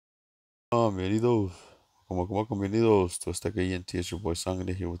Bienvenidos, bienvenidos to Azteca ENT. It's your boy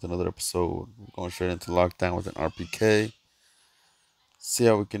Sangre here with another episode. We're going straight into lockdown with an RPK. See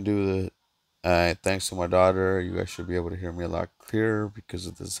how we can do it. Thanks to my daughter, you guys should be able to hear me a lot clearer because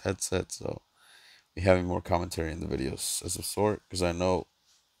of this headset. So be having more commentary in the videos as of sort. Because I know,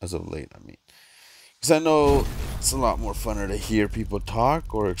 as of late, because I know it's a lot more funner to hear people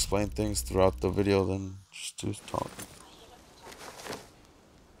talk or explain things throughout the video than just to talk.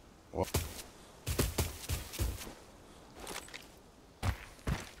 Well,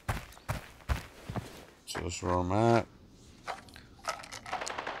 so that's where I'm at.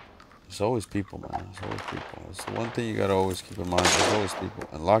 There's always people, man. There's always people. It's the one thing you gotta always keep in mind. There's always people.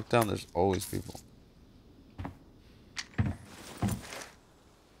 In lockdown, there's always people.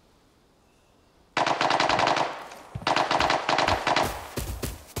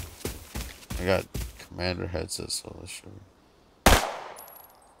 I got commander headset, so let's show you.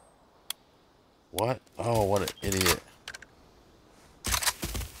 What? Oh, what an idiot.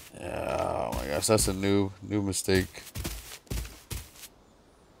 Yeah, oh my gosh, that's a new mistake.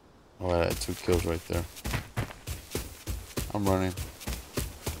 Oh, I had 2 kills right there. I'm running.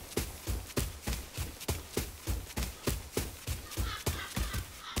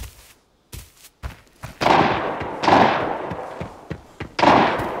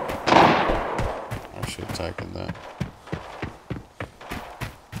 I should attack in that.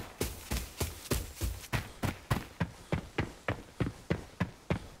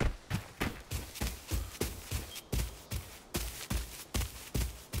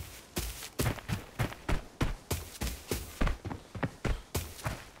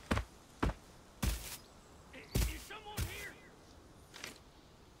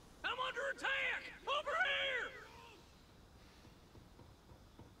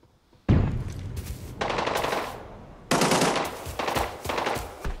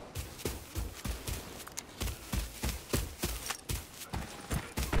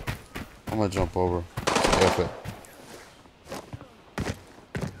 I'm gonna jump over. F it.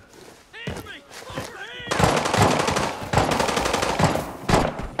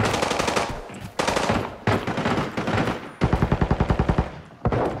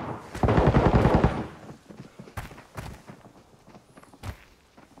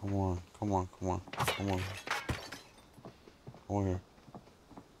 Come on, come on, come on, come on. Come on here.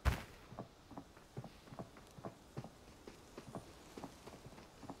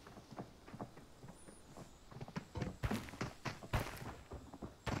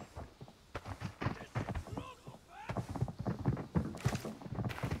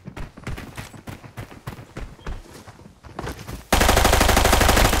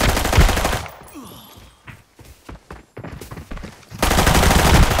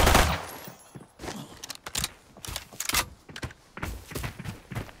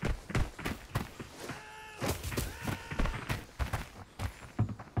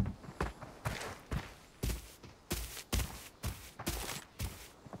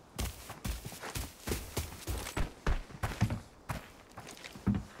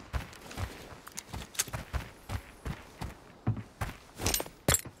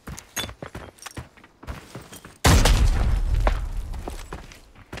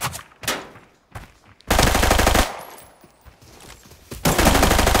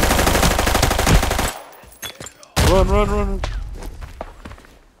 Run, run, run.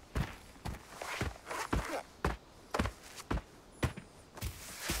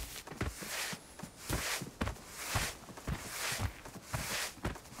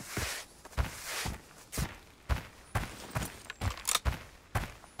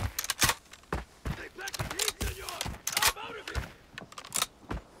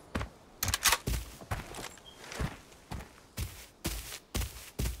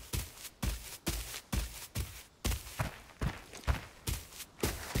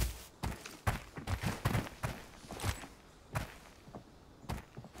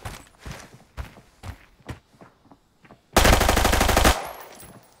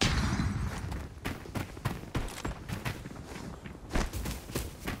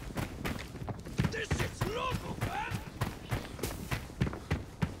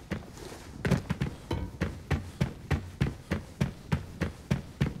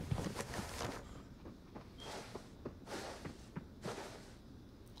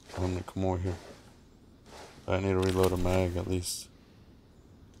 I'm gonna come over here. I need to reload a mag at least.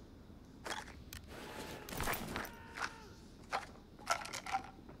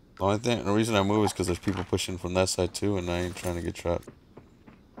 The reason I move is because there's people pushing from that side too, and I ain't trying to get trapped.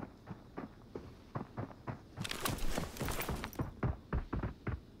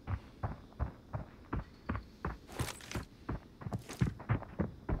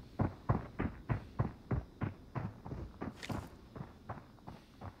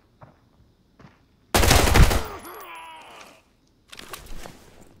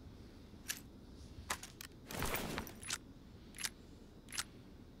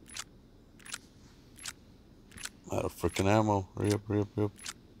 Out of freaking ammo. Hurry up, hurry up, hurry up.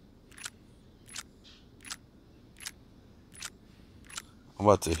 I'm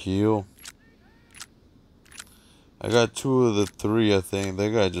about to heal. I got 2 of the 3, I think.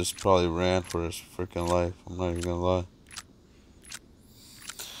 That guy just probably ran for his freaking life. I'm not even gonna lie.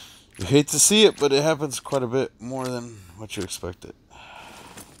 You hate to see it, but it happens quite a bit more than what you expected.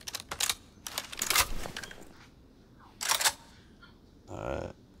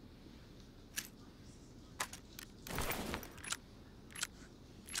 Alright.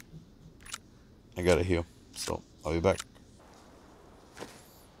 I gotta heal. So, I'll be back.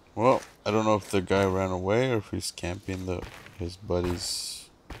 Well, I don't know if the guy ran away or if he's camping his buddies'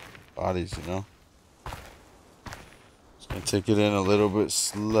 bodies, you know? Just gonna take it in a little bit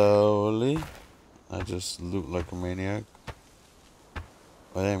slowly. I just loot like a maniac.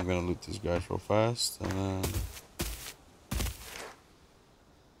 I am gonna loot these guys real fast and then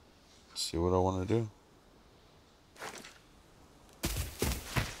see what I want to do.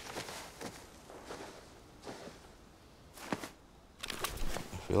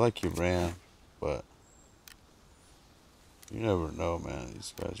 I feel like he ran, but you never know, man.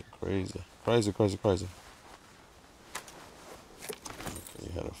 These guys are crazy. Crazy, crazy, crazy. Okay,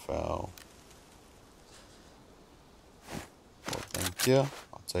 you had a foul. Well, thank you.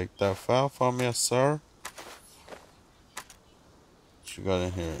 I'll take that foul from you, sir. What you got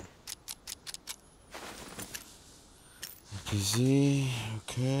in here? PZ,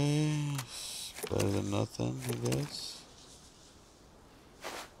 okay. Better than nothing, I guess.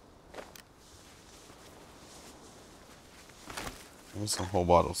 Give me some whole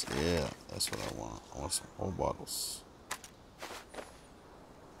bottles. Yeah, that's what I want. I want some whole bottles.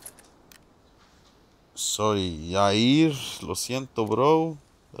 Sorry, Yair. Lo siento, bro.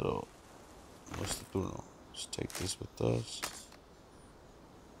 Pero no es tu turno. Just take this with us.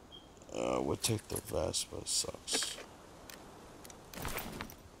 We'll take the vest, but it sucks.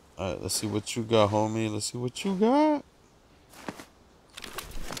 Alright, let's see what you got, homie. Let's see what you got.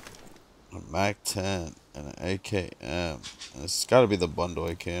 A Mac 10 and an AKM. And it's gotta be the bundle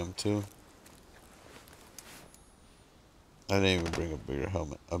AKM too. I didn't even bring a bigger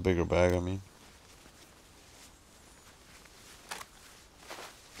helmet, a bigger bag, I mean.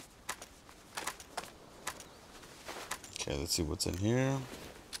 Okay, let's see what's in here.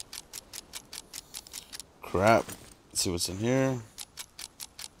 Crap. Let's see what's in here.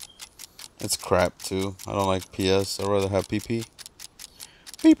 It's crap too. I don't like PS. I'd rather have PP.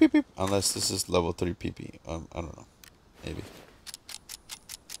 Beep, beep, beep. Unless this is level 3 PP. I don't know. Maybe.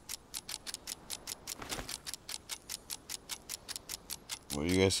 Well,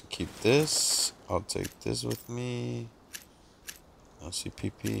 you guys can keep this. I'll take this with me.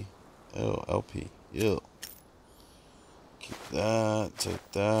 LCPP. Ew, LP. Ew. Keep that.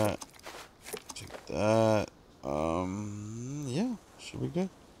 Take that. Take that. Yeah. Should be good.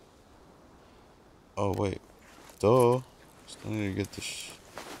 Oh, wait. Duh. Still need to get this.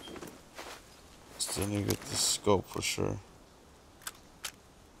 Still need to get the scope for sure.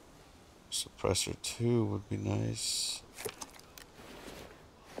 Suppressor 2 would be nice.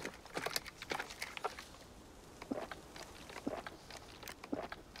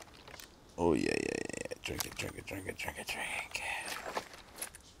 Oh, yeah, yeah, yeah. Drink it, drink it, drink it, drink it, drink it.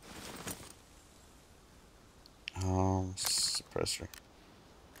 Suppressor.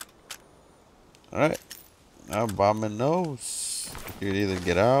 Alright. Now bombing knows. You could either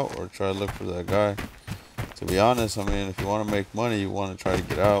get out or try to look for that guy. To be honest, I mean, if you want to make money, you want to try to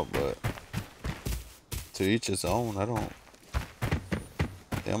get out, but to each his own. I don't.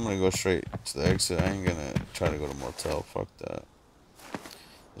 Yeah, I'm gonna go straight to the exit. I ain't gonna try to go to motel. Fuck that.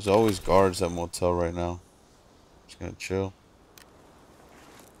 There's always guards at motel right now. Just gonna chill.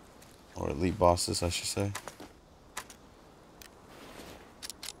 Or elite bosses, I should say.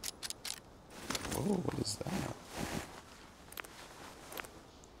 Oh, what is that?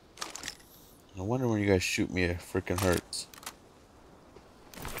 No wonder when you guys shoot me, it freaking hurts.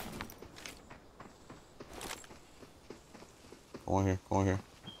 Go on here, go on here.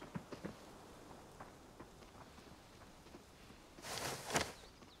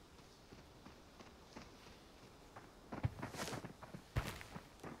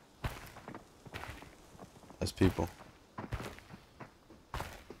 That's people.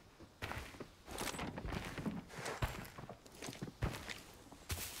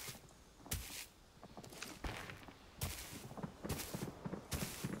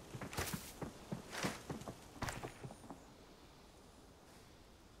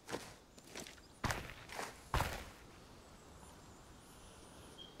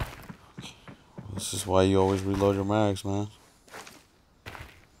 This is why you always reload your mags, man.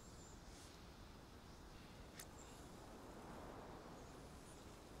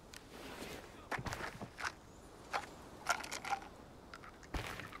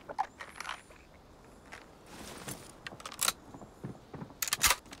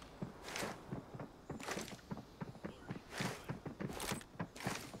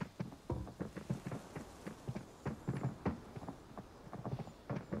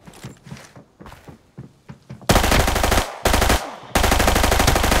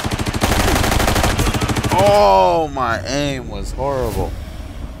 Oh, my aim was horrible.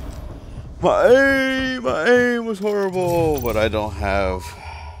 My aim was horrible, but I don't have.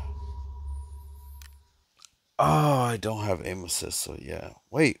 Oh, I don't have aim assist, so yeah.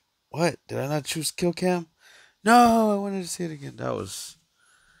 Wait, what? Did I not choose kill cam? No, I wanted to see it again. That was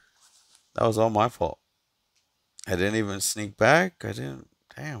all my fault. I didn't even sneak back. I didn't.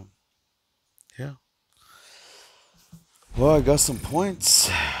 Damn. Yeah. Well, I got some points,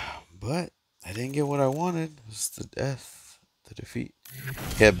 but I didn't get what I wanted. It was the death, the defeat.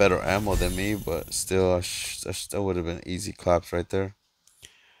 He had better ammo than me, but still, that still would have been easy claps right there.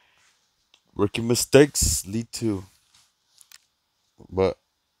 Rookie mistakes lead to. But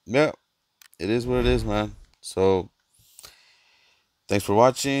yeah, it is what it is, man. So thanks for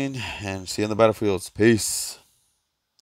watching, and see you on the battlefields. Peace.